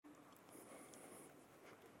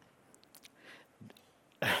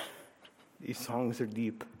These songs are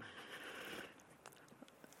deep.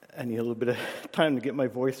 I need a little bit of time to get my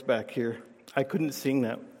voice back here. I couldn't sing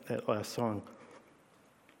that last song.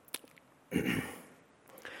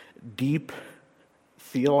 Deep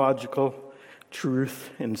theological truth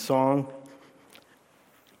in song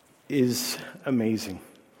is amazing.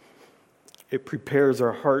 It prepares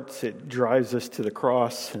our hearts. It drives us to the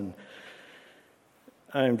cross. And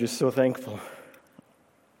I am just so thankful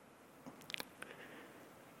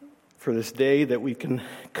for this day that we can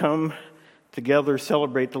come together,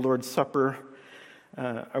 celebrate the Lord's Supper.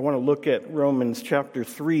 I want to look at Romans chapter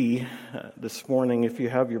 3 this morning. If you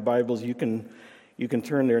have your Bibles, you can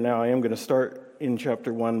turn there now. I am going to start in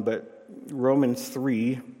chapter 1, but Romans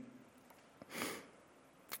 3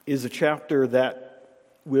 is a chapter that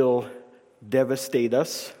will devastate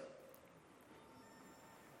us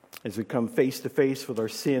as we come face to face with our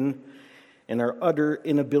sin and our utter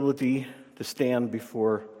inability to stand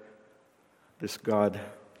before this God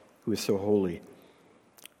who is so holy.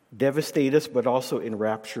 Devastate us, but also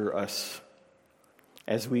enrapture us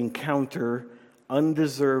as we encounter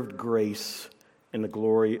undeserved grace in the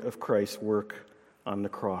glory of Christ's work on the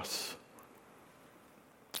cross.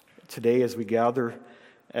 Today, as we gather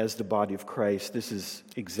as the body of Christ, this is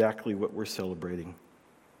exactly what we're celebrating.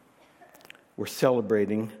 We're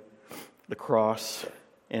celebrating the cross,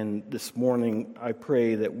 and this morning I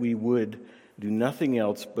pray that we would do nothing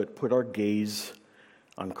else but put our gaze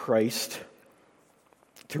on Christ,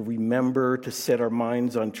 to remember, to set our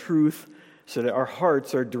minds on truth, so that our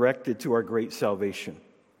hearts are directed to our great salvation,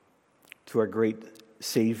 to our great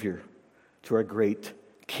Savior, to our great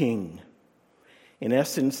King. In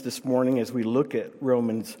essence, this morning, as we look at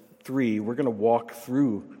Romans 3, we're going to walk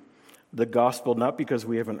through the gospel, not because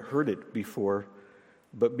we haven't heard it before,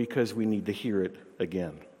 but because we need to hear it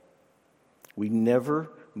again. We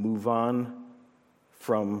never move on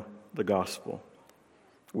from the gospel.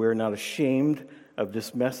 We're not ashamed of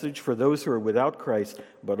this message for those who are without Christ,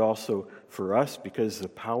 but also for us, because the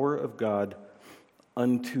power of God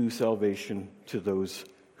unto salvation to those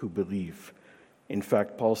who believe. In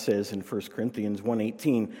fact, Paul says in 1 Corinthians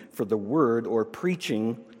 1:18, for the word or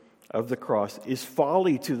preaching of the cross is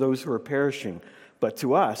folly to those who are perishing, but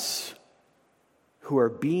to us who are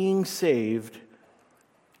being saved,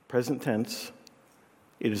 present tense,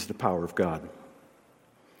 it is the power of God.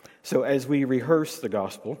 So as we rehearse the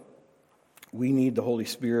gospel, we need the Holy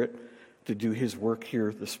Spirit to do His work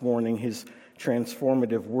here this morning. His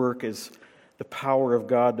transformative work is the power of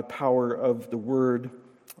God, the power of the Word,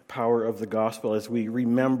 the power of the gospel. As we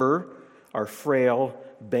remember our frail,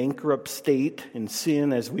 bankrupt state in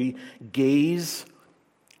sin, as we gaze,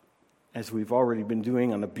 as we've already been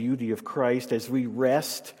doing, on the beauty of Christ, as we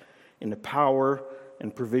rest in the power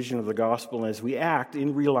and provision of the gospel, and as we act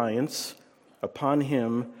in reliance upon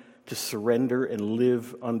Him to surrender and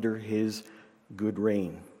live under His good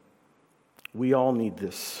reign. We all need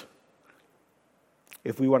this.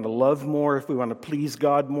 If we want to love more, if we want to please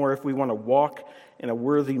God more, if we want to walk in a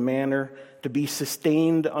worthy manner, to be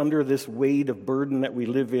sustained under this weight of burden that we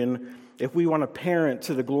live in, if we want to parent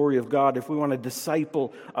to the glory of God, if we want to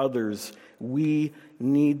disciple others, we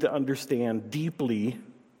need to understand deeply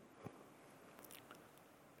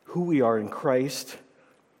who we are in Christ,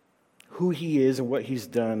 who He is and what He's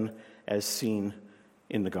done as seen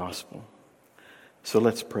in the gospel. So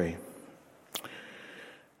let's pray.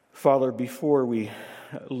 Father, before we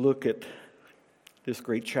look at this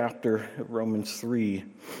great chapter of Romans 3,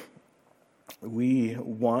 we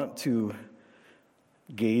want to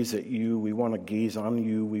gaze at You. We want to gaze on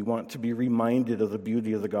You. We want to be reminded of the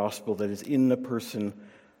beauty of the gospel that is in the person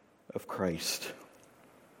of Christ.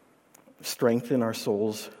 Strengthen our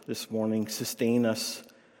souls this morning. Sustain us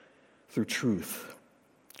through truth.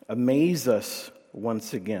 Amaze us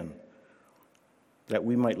once again, that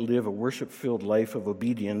we might live a worship-filled life of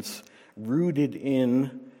obedience, rooted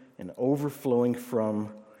in and overflowing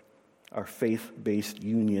from our faith-based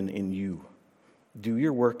union in You. Do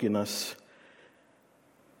Your work in us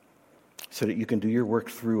so that You can do Your work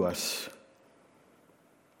through us.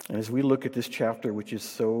 And as we look at this chapter, which is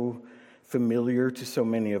so familiar to so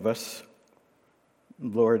many of us,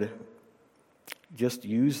 Lord, just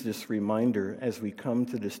use this reminder as we come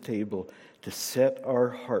to this table to set our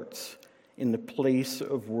hearts in the place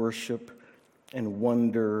of worship and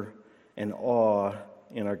wonder and awe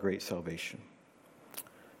in our great salvation.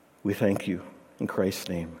 We thank You in Christ's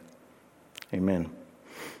name. Amen.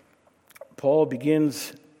 Paul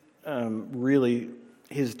begins really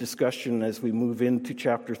his discussion as we move into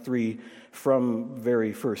chapter 3 from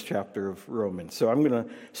very first chapter of Romans. So I'm going to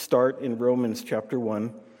start in Romans chapter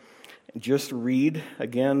 1 and just read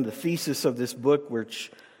again the thesis of this book,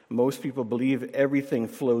 which Most people believe everything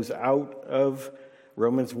flows out of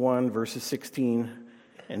Romans 1, verses 16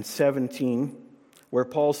 and 17, where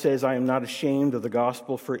Paul says, I am not ashamed of the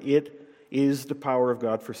gospel, for it is the power of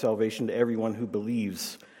God for salvation to everyone who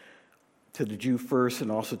believes, to the Jew first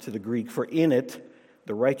and also to the Greek. For in it,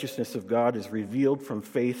 the righteousness of God is revealed from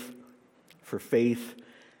faith for faith,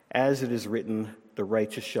 as it is written, the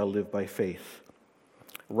righteous shall live by faith.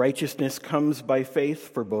 Righteousness comes by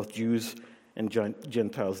faith for both Jews and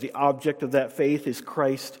Gentiles. The object of that faith is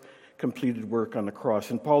Christ's completed work on the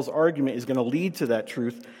cross. And Paul's argument is going to lead to that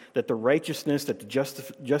truth, that the righteousness, that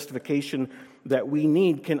the justification that we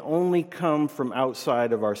need can only come from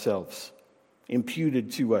outside of ourselves,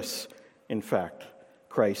 imputed to us, in fact,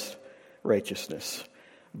 Christ's righteousness.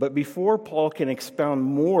 But before Paul can expound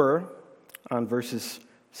more on verses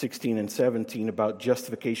 16 and 17 about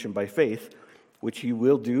justification by faith, which he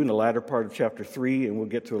will do in the latter part of chapter 3, and we'll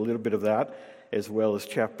get to a little bit of that, as well as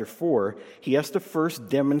chapter 4, he has to first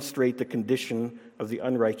demonstrate the condition of the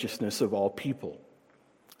unrighteousness of all people.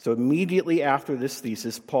 So immediately after this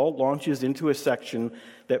thesis, Paul launches into a section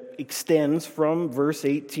that extends from verse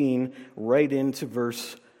 18 right into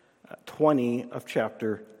verse 20 of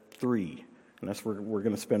chapter 3. And that's where we're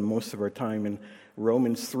going to spend most of our time in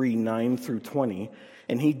Romans 3, 9 through 20.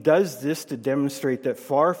 And he does this to demonstrate that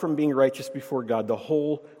far from being righteous before God, the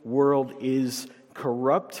whole world is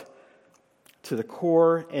corrupt to the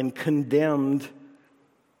core and condemned,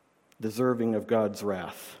 deserving of God's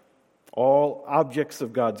wrath. All objects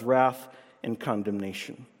of God's wrath and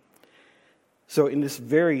condemnation. So in this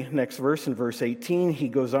very next verse, in verse 18, he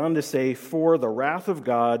goes on to say, for the wrath of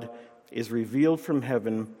God is revealed from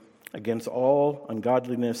heaven against all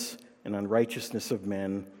ungodliness and unrighteousness of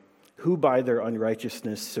men, who by their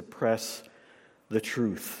unrighteousness suppress the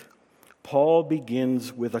truth. Paul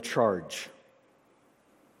begins with a charge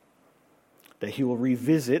that he will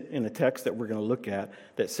revisit in a text that we're going to look at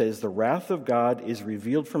that says the wrath of God is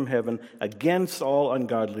revealed from heaven against all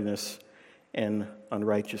ungodliness and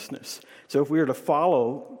unrighteousness. So if we were to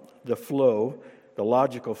follow the flow, the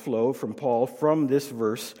logical flow from Paul from this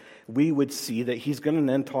verse, we would see that he's going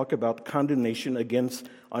to then talk about condemnation against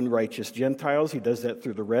unrighteous Gentiles. He does that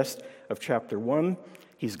through the rest of chapter 1.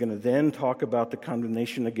 He's going to then talk about the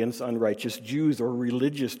condemnation against unrighteous Jews or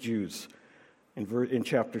religious Jews in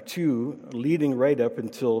chapter 2, leading right up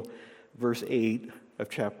until verse 8 of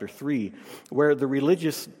chapter 3, where the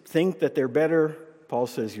religious think that they're better. Paul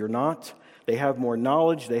says you're not. They have more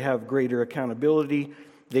knowledge. They have greater accountability.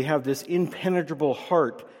 They have this impenetrable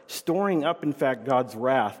heart, storing up, in fact, God's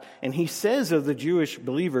wrath. And he says of the Jewish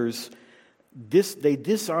believers, they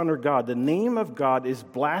dishonor God. The name of God is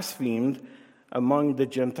blasphemed among the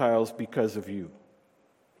Gentiles because of you.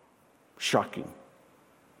 Shocking.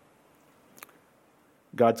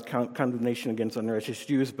 God's condemnation against unrighteous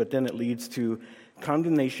Jews, but then it leads to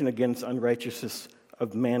condemnation against unrighteousness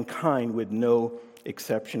of mankind with no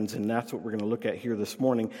exceptions, and that's what we're going to look at here this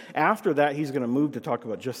morning. After that, he's going to move to talk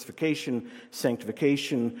about justification,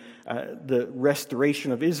 sanctification, the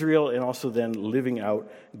restoration of Israel, and also then living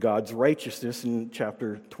out God's righteousness in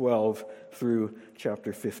chapter 12 through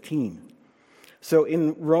chapter 15. So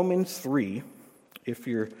in Romans 3, if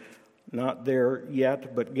you're not there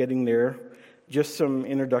yet, but getting there, just some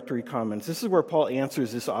introductory comments. This is where Paul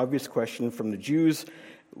answers this obvious question from the Jews.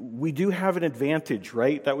 We do have an advantage,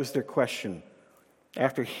 right? That was their question.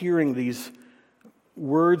 After hearing these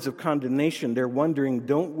words of condemnation, they're wondering,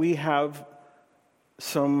 don't we have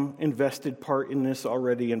some invested part in this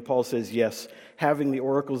already? And Paul says, yes, having the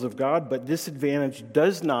oracles of God, but this advantage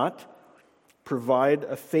does not provide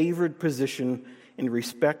a favored position in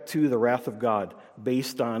respect to the wrath of God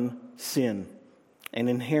based on sin and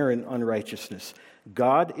inherent unrighteousness.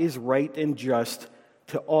 God is right and just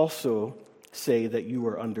to also say that you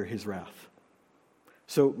are under his wrath.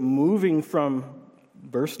 So moving from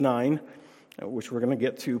verse 9, which we're going to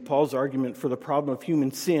get to, Paul's argument for the problem of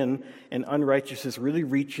human sin and unrighteousness really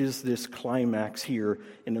reaches this climax here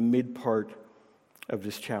in the mid part of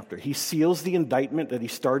this chapter. He seals the indictment that he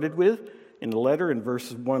started with in the letter in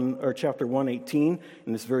verse 1 or chapter 1:18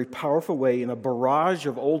 in this very powerful way in a barrage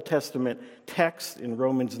of Old Testament texts in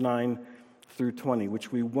Romans 9 through 20,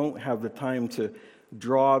 which we won't have the time to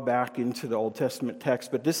draw back into the Old Testament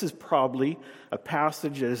text, but this is probably a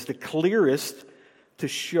passage that is the clearest to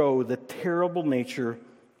show the terrible nature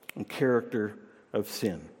and character of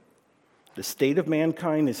sin. The state of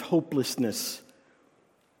mankind is hopelessness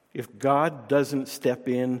if God doesn't step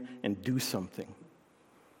in and do something.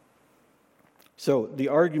 So the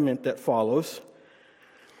argument that follows,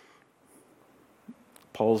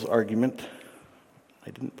 Paul's argument, I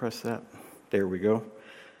didn't press that. There we go.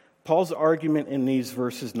 Paul's argument in these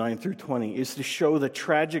verses 9 through 20 is to show the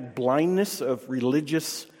tragic blindness of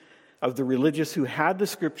the religious who had the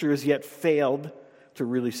Scriptures yet failed to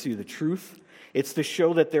really see the truth. It's to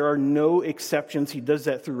show that there are no exceptions. He does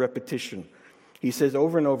that through repetition. He says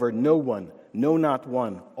over and over, no one, no, not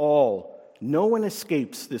one, all. No one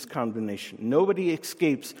escapes this condemnation. Nobody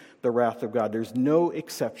escapes the wrath of God. There's no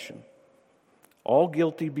exception. All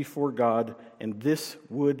guilty before God, and this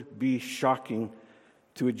would be shocking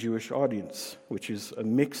to a Jewish audience, which is a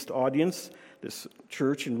mixed audience. This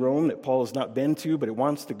church in Rome that Paul has not been to, but he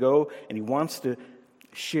wants to go, and he wants to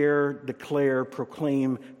share, declare,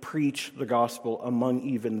 proclaim, preach the gospel among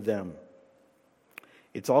even them.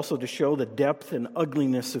 It's also to show the depth and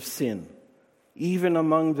ugliness of sin, even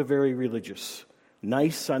among the very religious.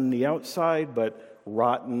 Nice on the outside, but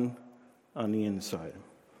rotten on the inside.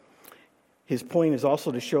 His point is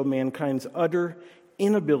also to show mankind's utter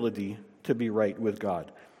inability to be right with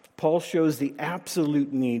God. Paul shows the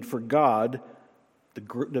absolute need for God,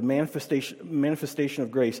 the manifestation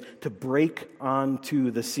of grace, to break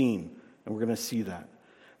onto the scene. And we're going to see that.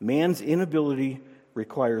 Man's inability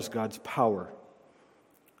requires God's power.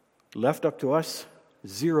 Left up to us,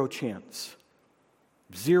 zero chance.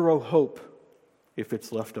 Zero hope if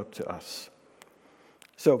it's left up to us.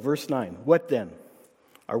 So, verse 9, what then?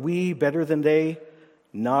 Are we better than they?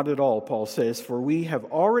 Not at all, Paul says, for we have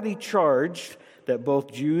already charged that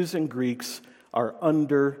both Jews and Greeks are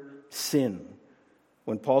under sin.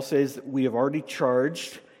 When Paul says that we have already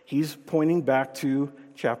charged, he's pointing back to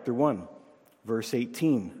chapter 1, verse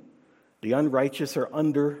 18. The unrighteous are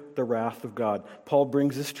under the wrath of God. Paul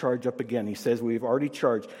brings this charge up again. He says we've already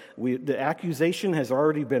charged. The accusation has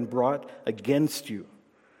already been brought against you.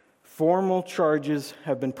 Formal charges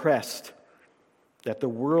have been pressed that the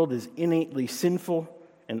world is innately sinful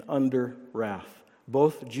and under wrath.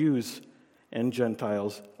 Both Jews and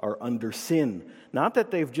Gentiles are under sin. Not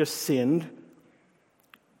that they've just sinned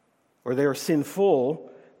or they are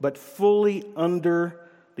sinful, but fully under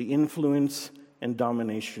the influence and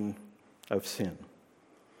domination of sin.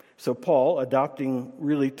 So Paul, adopting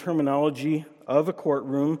really terminology of a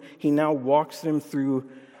courtroom, he now walks them through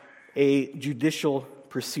a judicial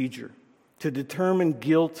procedure to determine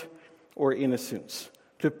guilt or innocence,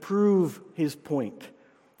 to prove his point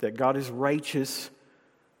that God is righteous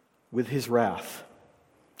with his wrath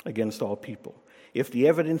against all people. If the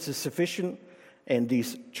evidence is sufficient and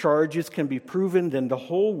these charges can be proven, then the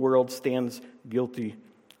whole world stands guilty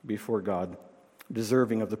before God,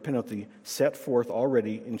 deserving of the penalty set forth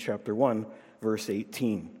already in chapter 1, verse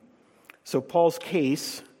 18. So Paul's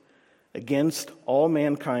case against all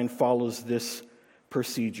mankind follows this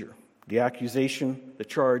procedure: the accusation, the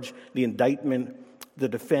charge, the indictment, the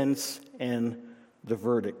defense, and the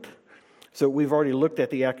verdict. So we've already looked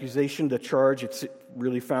at the accusation, the charge. It's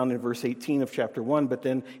really found in verse 18 of chapter 1, but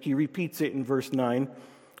then he repeats it in verse 9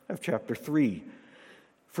 of chapter 3.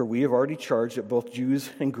 For we have already charged that both Jews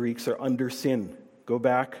and Greeks are under sin. Go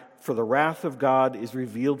back. For the wrath of God is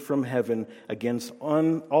revealed from heaven against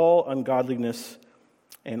all ungodliness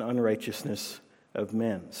and unrighteousness of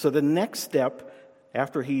men. So the next step,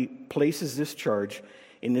 after he places this charge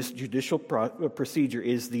in this judicial procedure,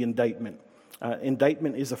 is the indictment.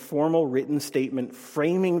 Indictment is a formal written statement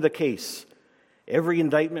framing the case. Every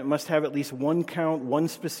indictment must have at least one count, one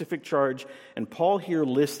specific charge, and Paul here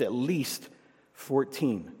lists at least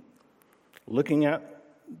 14. Looking at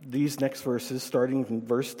these next verses, starting from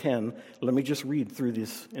verse 10, let me just read through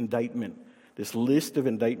this indictment, this list of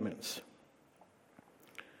indictments.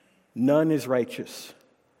 None is righteous.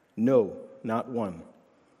 No, not one.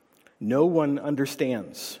 No one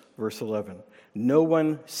understands, verse 11. No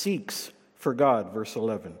one seeks for God, verse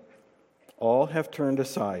 11. All have turned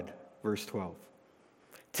aside, verse 12.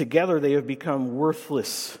 Together they have become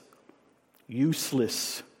worthless,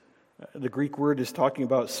 useless. The Greek word is talking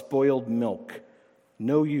about spoiled milk.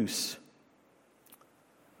 No use.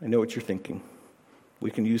 I know what you're thinking. We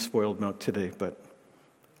can use spoiled milk today, but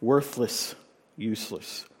worthless,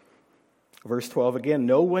 useless. Verse 12 again,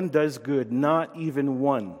 no one does good, not even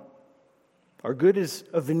one. Our good is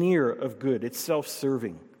a veneer of good. It's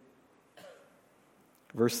self-serving.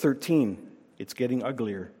 Verse 13, it's getting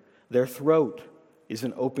uglier. Their throat is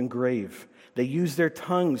an open grave. They use their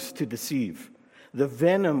tongues to deceive. The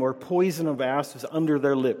venom or poison of asps is under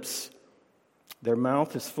their lips. Their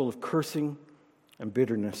mouth is full of cursing and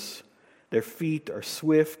bitterness. Their feet are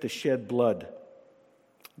swift to shed blood.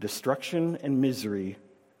 Destruction and misery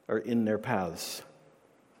are in their paths.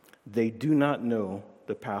 They do not know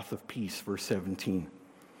the path of peace, verse 17.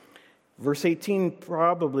 Verse 18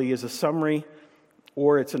 probably is a summary,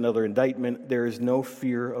 or it's another indictment. There is no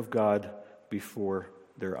fear of God before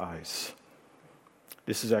their eyes.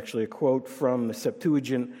 This is actually a quote from the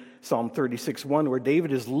Septuagint, Psalm 36:1, where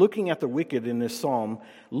David is looking at the wicked in this psalm,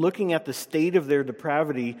 looking at the state of their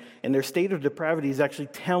depravity, and their state of depravity is actually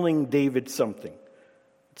telling David something.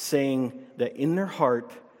 It's saying that in their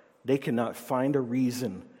heart, they cannot find a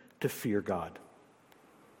reason to fear God.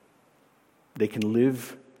 They can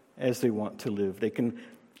live as they want to live. They can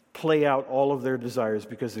play out all of their desires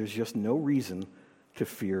because there's just no reason to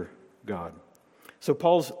fear God. So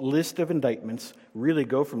Paul's list of indictments really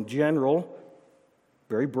go from general,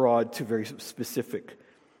 very broad, to very specific.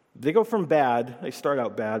 They go from bad, they start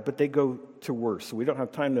out bad, but they go to worse. So we don't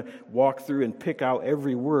have time to walk through and pick out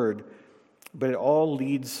every word, but it all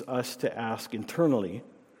leads us to ask internally,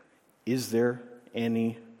 is there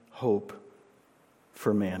any hope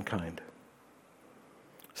for mankind?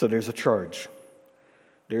 So there's a charge.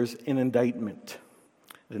 There's an indictment.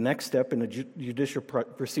 The next step in the judicial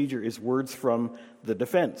procedure is words from the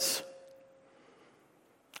defense.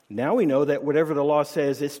 Now we know that whatever the law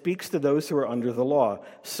says, it speaks to those who are under the law,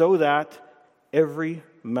 so that every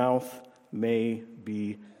mouth may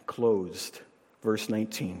be closed. Verse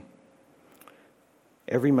 19.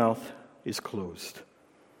 Every mouth is closed,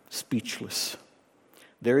 speechless.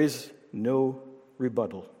 There is no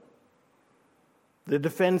rebuttal. The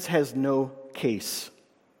defense has no case.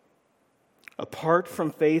 Apart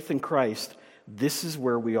from faith in Christ, this is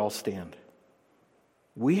where we all stand.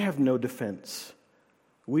 We have no defense.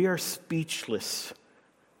 We are speechless,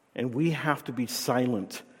 and we have to be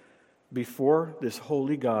silent before this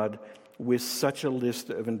holy God with such a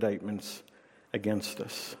list of indictments against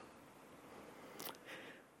us.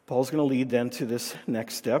 Paul's going to lead then to this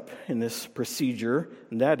next step in this procedure,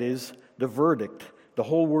 and that is the verdict. The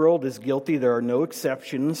whole world is guilty. There are no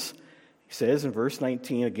exceptions. He says in verse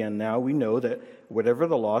 19 again, now we know that whatever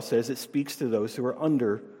the law says, it speaks to those who are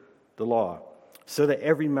under the law, so that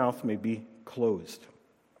every mouth may be closed,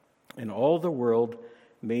 and all the world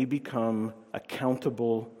may become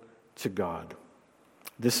accountable to God.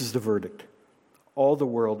 This is the verdict. All the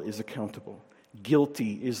world is accountable.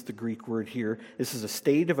 Guilty is the Greek word here. This is a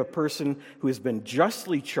state of a person who has been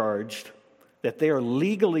justly charged that they are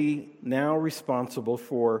legally now responsible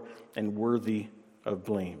for and worthy of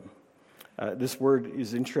blame. This word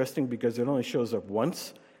is interesting because it only shows up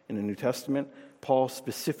once in the New Testament. Paul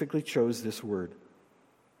specifically chose this word.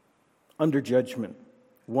 Under judgment,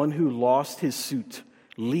 one who lost his suit,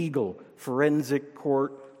 legal, forensic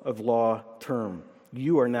court of law term.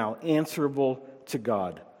 You are now answerable to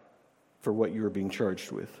God for what you are being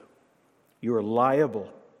charged with. You are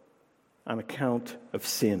liable on account of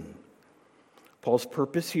sin. Paul's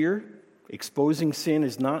purpose here, exposing sin,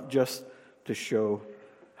 is not just to show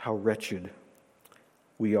how wretched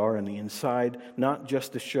we are on the inside, not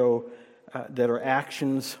just to show that our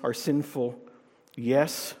actions are sinful.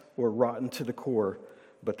 Yes, we're rotten to the core,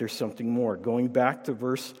 but there's something more. Going back to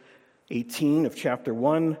verse 18 of chapter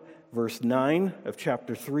 1, verse 9 of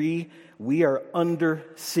chapter 3, we are under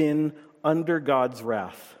sin, under God's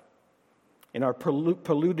wrath. In our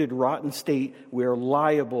polluted, rotten state, we are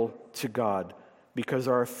liable to God because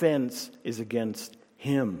our offense is against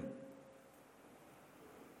Him.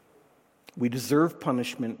 We deserve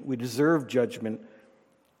punishment. We deserve judgment,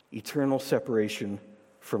 eternal separation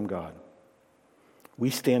from God. We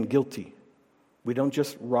stand guilty. We don't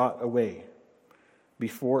just rot away.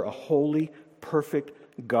 Before a holy, perfect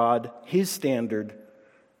God, His standard,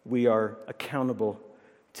 we are accountable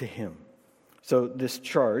to Him. So this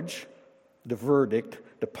charge, the verdict,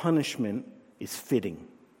 the punishment is fitting.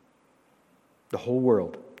 The whole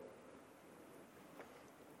world.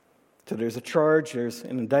 So there's a charge, there's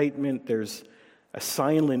an indictment, there's a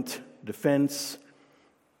silent defense,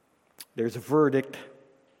 there's a verdict,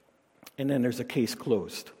 and then there's a case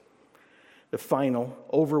closed. The final,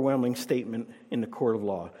 overwhelming statement in the court of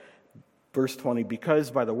law. Verse 20,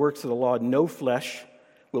 because by the works of the law no flesh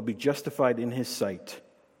will be justified in his sight,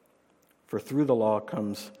 for through the law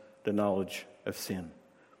comes the knowledge of sin.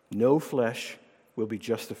 No flesh will be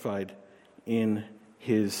justified in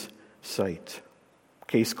his sight.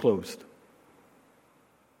 Case closed.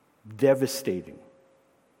 Devastating.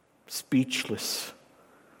 Speechless.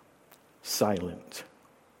 Silent.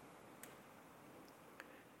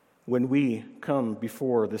 When we come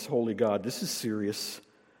before this holy God, this is serious,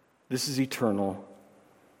 this is eternal,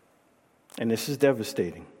 and this is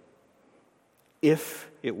devastating. If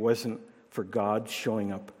it wasn't for God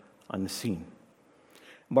showing up on the scene.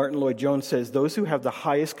 Martin Lloyd-Jones says, those who have the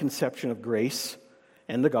highest conception of grace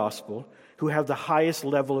and the gospel, who have the highest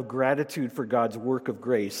level of gratitude for God's work of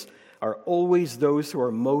grace, are always those who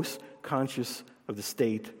are most conscious of the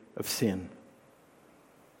state of sin.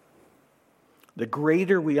 The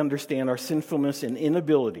greater we understand our sinfulness and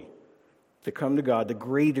inability to come to God, the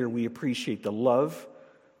greater we appreciate the love,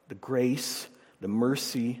 the grace, the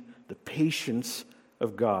mercy, the patience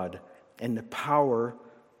of God, and the power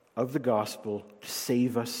of the gospel to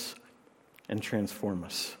save us and transform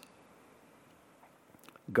us.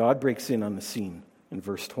 God breaks in on the scene in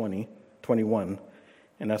verse 21,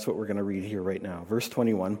 and that's what we're going to read here right now. Verse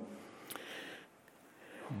 21,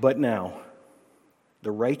 "But now, the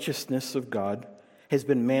righteousness of God has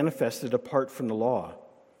been manifested apart from the law.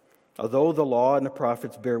 Although the law and the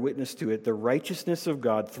prophets bear witness to it, the righteousness of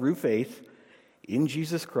God through faith in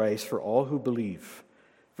Jesus Christ for all who believe.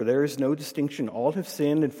 For there is no distinction. All have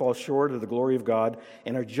sinned and fall short of the glory of God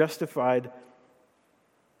and are justified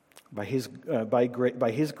by His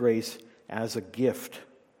grace as a gift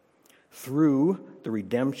through the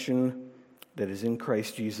redemption that is in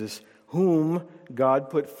Christ Jesus, whom God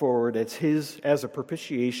put forward as a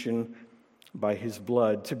propitiation by His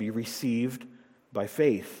blood to be received by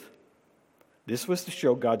faith. This was to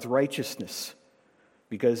show God's righteousness,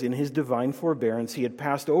 because in His divine forbearance He had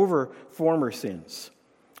passed over former sins.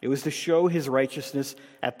 It was to show His righteousness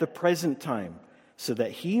at the present time, so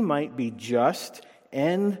that He might be just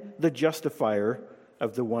and the justifier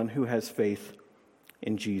of the one who has faith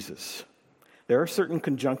in Jesus." There are certain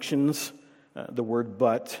conjunctions, the word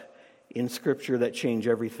 "but," in Scripture that change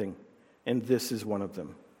everything, and this is one of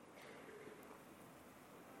them.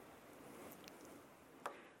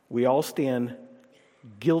 We all stand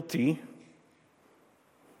guilty.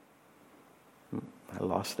 I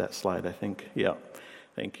lost that slide, I think. Yeah,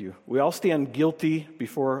 thank you. We all stand guilty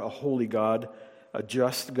before a holy God, a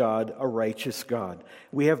just God, a righteous God.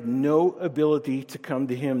 We have no ability to come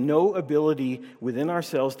to Him, no ability within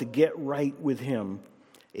ourselves to get right with Him,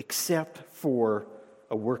 except for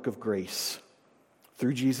a work of grace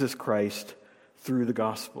through Jesus Christ, through the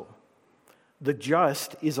gospel. The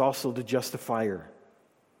just is also the justifier.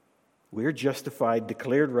 We're justified,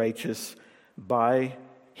 declared righteous by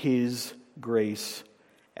His grace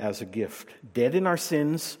as a gift. Dead in our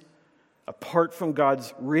sins, apart from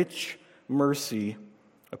God's rich mercy,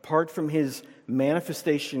 apart from His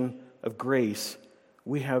manifestation of grace,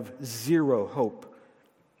 we have zero hope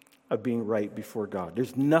of being right before God.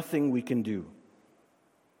 There's nothing we can do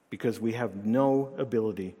because we have no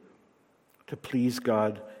ability to please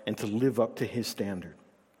God and to live up to His standard.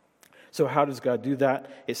 So how does God do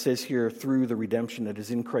that? It says here, through the redemption that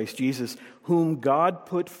is in Christ Jesus, whom God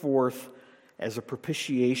put forth as a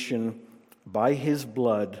propitiation by His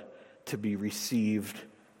blood to be received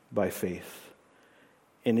by faith.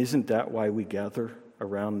 And isn't that why we gather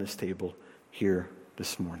around this table here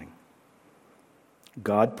this morning?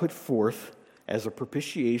 God put forth as a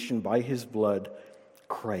propitiation by His blood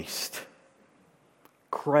Christ.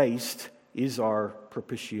 Christ is our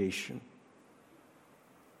propitiation.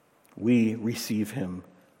 We receive Him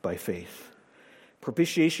by faith.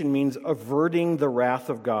 Propitiation means averting the wrath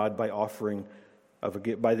of God by the offering of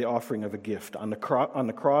a gift. On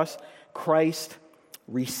the cross, Christ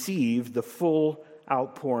received the full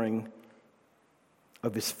outpouring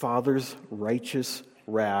of His Father's righteous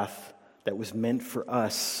wrath that was meant for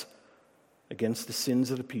us against the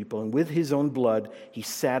sins of the people. And with His own blood, He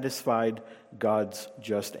satisfied God's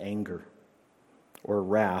just anger or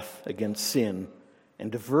wrath against sin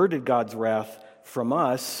and diverted God's wrath from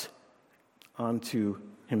us onto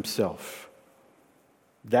Himself.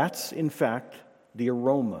 That's, in fact, the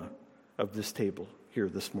aroma of this table here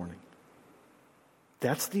this morning.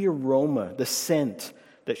 That's the aroma, the scent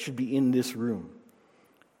that should be in this room,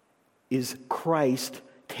 is Christ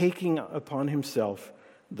taking upon Himself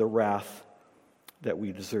the wrath that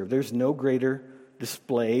we deserve. There's no greater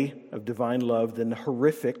display of divine love than the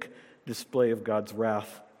horrific display of God's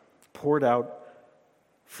wrath poured out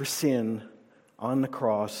for sin on the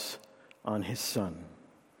cross on His Son.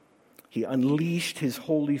 He unleashed His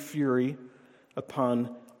holy fury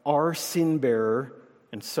upon our sin-bearer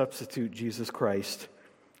and substitute, Jesus Christ,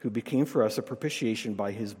 who became for us a propitiation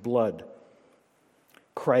by His blood.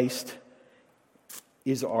 Christ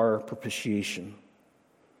is our propitiation.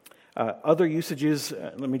 Other usages,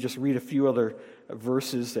 let me just read a few other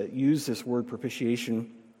verses that use this word propitiation.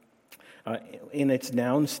 In its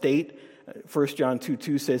noun state, 1 John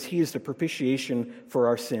 2:2 says, He is the propitiation for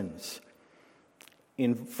our sins.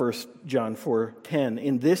 In 1 John 4:10,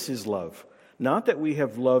 in this is love, not that we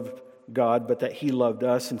have loved God, but that He loved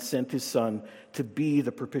us and sent His Son to be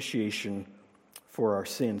the propitiation for our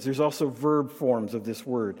sins. There's also verb forms of this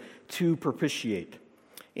word, to propitiate.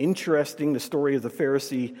 Interesting, the story of the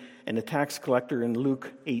Pharisee and the tax collector in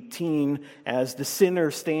Luke 18, as the sinner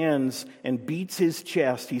stands and beats his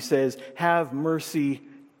chest, he says, have mercy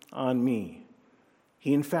on me.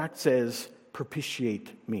 He in fact says,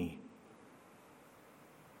 propitiate me.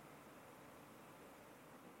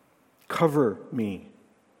 Cover me.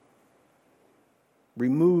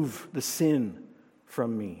 Remove the sin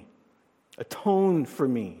from me. Atone for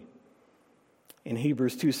me. In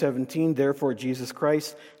Hebrews 2:17, therefore Jesus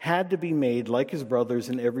Christ had to be made like his brothers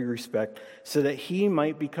in every respect, so that he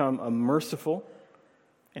might become a merciful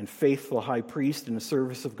and faithful high priest in the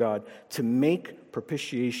service of God to make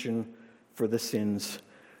propitiation for the sins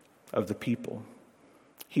of the people.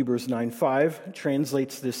 Hebrews 9:5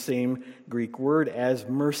 translates this same Greek word as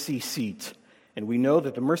mercy seat. And we know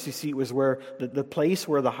that the mercy seat was where the place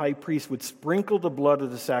where the high priest would sprinkle the blood of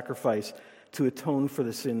the sacrifice to atone for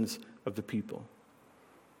the sins of the people.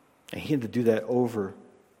 And he had to do that over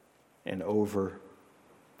and over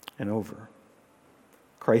and over.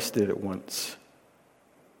 Christ did it once.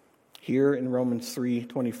 Here in Romans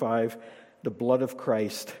 3:25, the blood of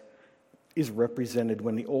Christ is represented.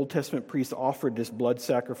 When the Old Testament priests offered this blood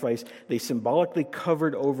sacrifice, they symbolically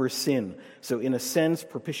covered over sin. So in a sense,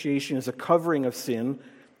 propitiation is a covering of sin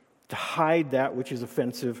to hide that which is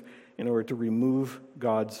offensive in order to remove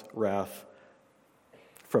God's wrath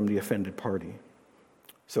from the offended party.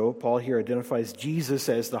 So Paul here identifies Jesus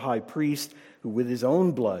as the high priest who with his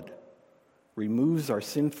own blood removes our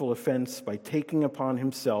sinful offense by taking upon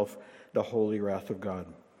himself the holy wrath of God.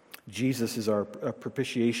 Jesus is our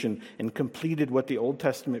propitiation and completed what the Old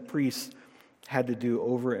Testament priests had to do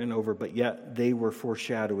over and over, but yet they were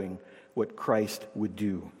foreshadowing what Christ would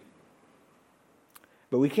do.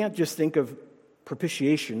 But we can't just think of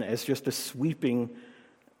propitiation as just a sweeping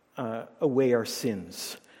away our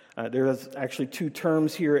sins. There is actually two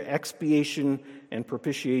terms here, expiation and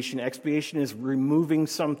propitiation. Expiation is removing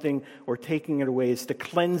something or taking it away. It's the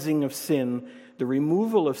cleansing of sin, the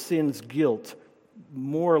removal of sin's guilt,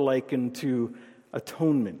 more likened to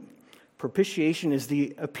atonement. Propitiation is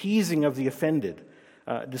the appeasing of the offended,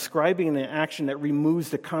 describing an action that removes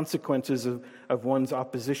the consequences of one's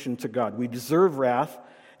opposition to God. We deserve wrath.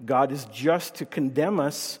 God is just to condemn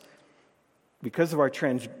us because of our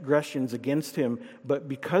transgressions against him, but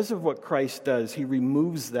because of what Christ does, he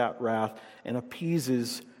removes that wrath and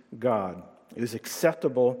appeases God. It is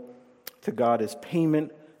acceptable to God as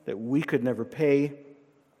payment that we could never pay,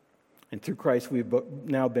 and through Christ we've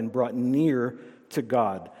now been brought near to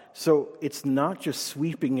God. So it's not just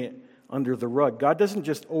sweeping it under the rug. God doesn't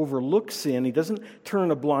just overlook sin. He doesn't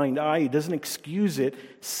turn a blind eye. He doesn't excuse it.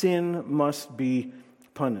 Sin must be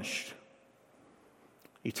punished.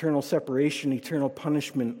 Eternal separation, eternal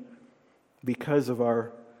punishment because of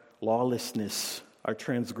our lawlessness, our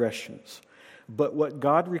transgressions. But what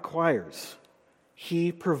God requires,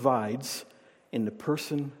 he provides in the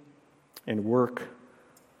person and work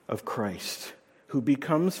of Christ, who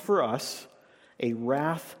becomes for us a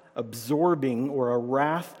wrath-absorbing or a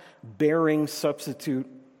wrath-bearing substitute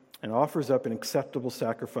and offers up an acceptable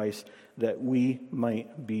sacrifice that we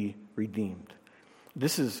might be redeemed.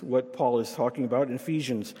 This is what Paul is talking about in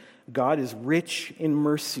Ephesians. God is rich in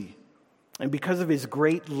mercy, and because of his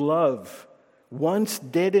great love, once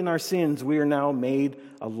dead in our sins, we are now made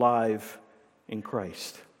alive in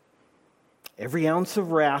Christ. Every ounce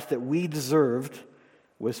of wrath that we deserved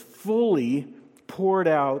was fully poured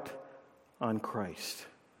out on Christ.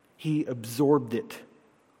 He absorbed it.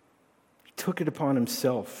 He took it upon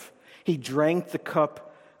himself. He drank the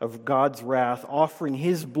cup of God's wrath, offering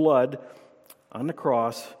his blood on the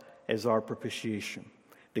cross as our propitiation,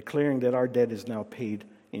 declaring that our debt is now paid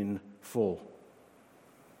in full.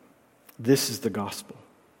 This is the gospel.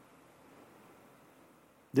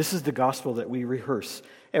 This is the gospel that we rehearse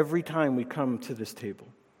every time we come to this table.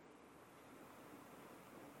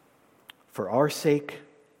 For our sake,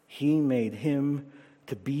 he made him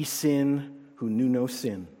to be sin who knew no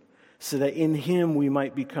sin, so that in him we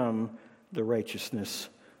might become the righteousness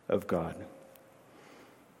of God.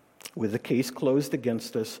 With the case closed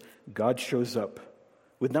against us, God shows up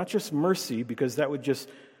with not just mercy, because that would just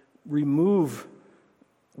remove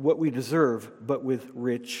what we deserve, but with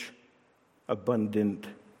rich, abundant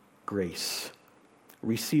grace,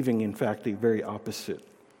 receiving, in fact, the very opposite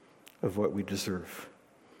of what we deserve.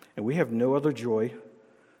 And we have no other joy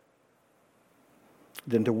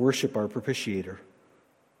than to worship our propitiator,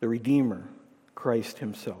 the Redeemer, Christ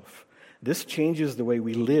himself. This changes the way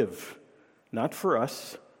we live, not for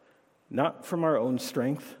us, not from our own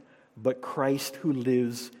strength, but Christ who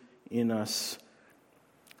lives in us,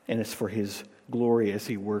 and it's for his glory as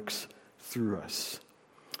he works through us.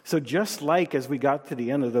 So just like as we got to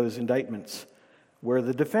the end of those indictments, where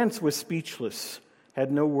the defense was speechless,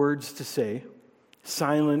 had no words to say,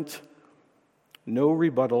 silent, no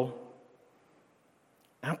rebuttal,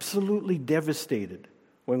 absolutely devastated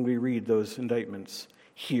when we read those indictments.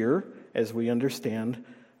 Here, as we understand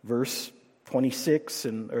verse 26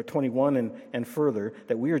 or 21 and further,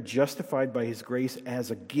 that we are justified by his grace as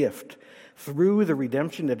a gift through the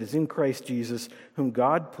redemption that is in Christ Jesus, whom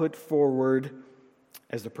God put forward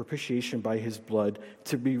as the propitiation by his blood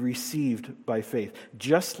to be received by faith.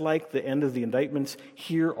 Just like the end of the indictments,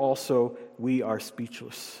 here also we are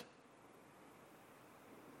speechless.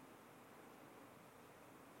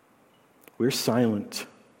 We're silent.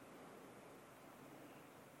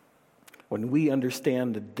 When we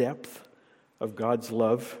understand the depth of God's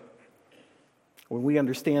love, when we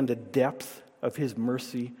understand the depth of his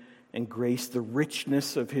mercy and grace, the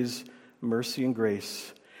richness of his mercy and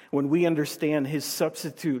grace, when we understand his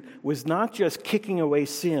substitute was not just kicking away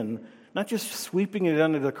sin, not just sweeping it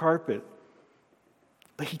under the carpet,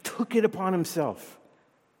 but he took it upon himself.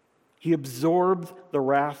 He absorbed the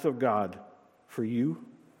wrath of God for you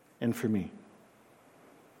and for me.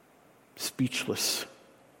 Speechless.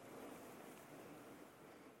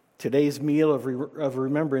 Today's meal of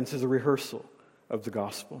remembrance is a rehearsal of the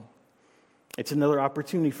gospel. It's another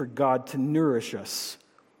opportunity for God to nourish us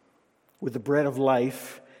with the bread of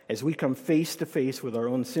life as we come face to face with our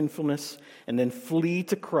own sinfulness and then flee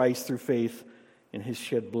to Christ through faith in his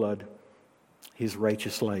shed blood, his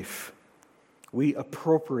righteous life. We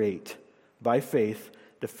appropriate by faith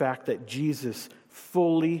the fact that Jesus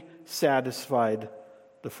fully satisfied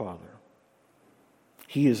the Father.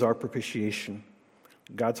 He is our propitiation.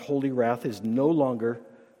 God's holy wrath is no longer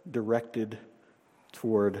directed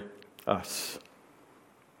toward us.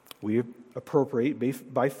 We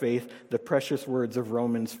appropriate by faith the precious words of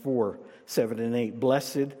Romans 4, 7 and 8.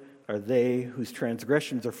 Blessed are they whose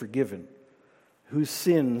transgressions are forgiven, whose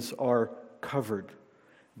sins are covered.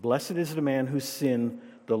 Blessed is the man whose sin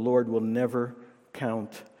the Lord will never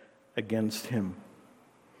count against him.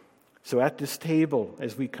 So at this table,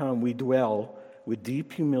 as we come, we dwell with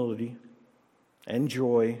deep humility and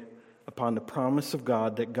joy upon the promise of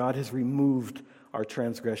God that God has removed our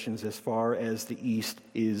transgressions as far as the east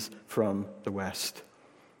is from the west.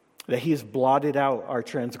 That he has blotted out our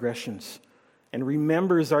transgressions and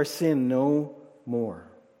remembers our sin no more.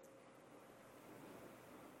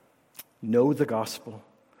 Know the gospel.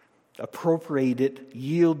 Appropriate it,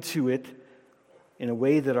 yield to it in a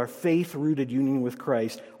way that our faith-rooted union with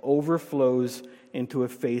Christ overflows into a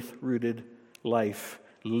faith-rooted life,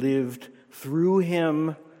 lived through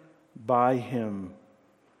him, by him,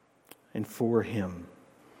 and for him.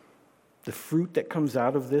 The fruit that comes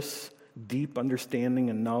out of this deep understanding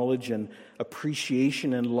and knowledge and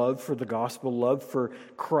appreciation and love for the gospel, love for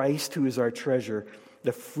Christ who is our treasure,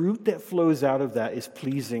 the fruit that flows out of that is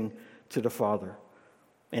pleasing to the Father.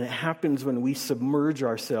 And it happens when we submerge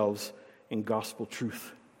ourselves in gospel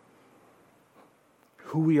truth.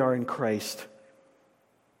 Who we are in Christ,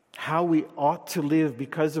 how we ought to live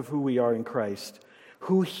because of who we are in Christ,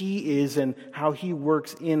 who he is and how he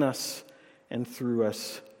works in us and through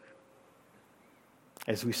us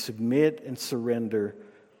as we submit and surrender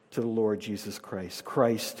to the Lord Jesus Christ.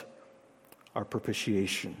 Christ, our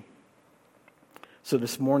propitiation. So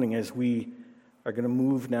this morning, as we are going to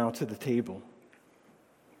move now to the table,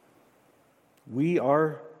 we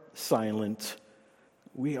are silent.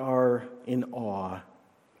 We are in awe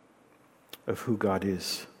of who God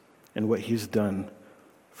is and what he's done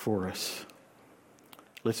for us.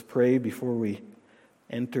 Let's pray before we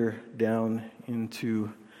enter down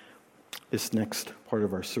into this next part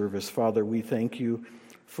of our service. Father, we thank you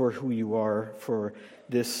for who you are, for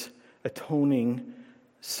this atoning,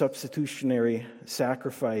 substitutionary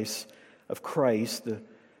sacrifice of Christ, the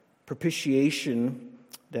propitiation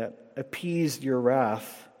that appeased your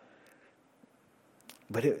wrath.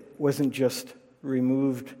 But it wasn't just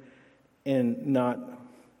removed and not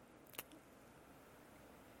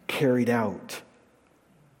carried out.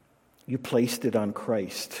 You placed it on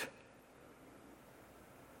Christ.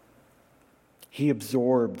 He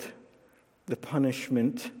absorbed the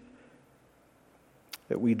punishment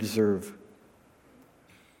that we deserve.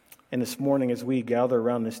 And this morning, as we gather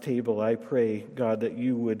around this table, I pray, God, that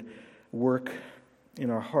you would work in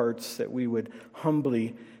our hearts, that we would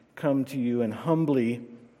humbly come to you and humbly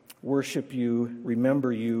worship you,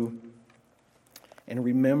 remember you, and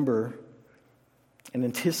remember and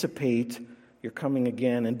anticipate your coming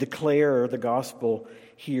again and declare the gospel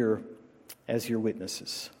here as your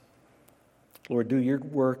witnesses. Lord, do your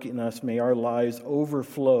work in us. May our lives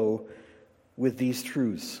overflow with these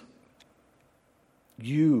truths.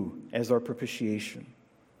 You as our propitiation.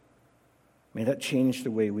 May that change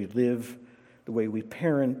the way we live, the way we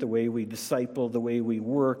parent, the way we disciple, the way we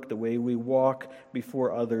work, the way we walk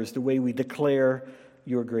before others, the way we declare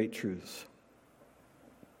your great truths.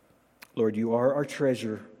 Lord, you are our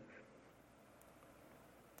treasure.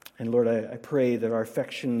 And Lord, I pray that our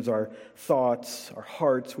affections, our thoughts, our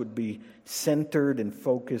hearts would be centered and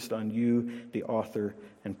focused on you, the author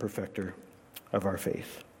and perfecter of our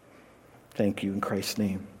faith. Thank you in Christ's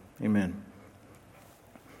name. Amen.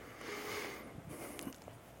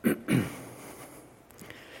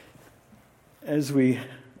 As we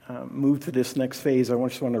move to this next phase, I just want to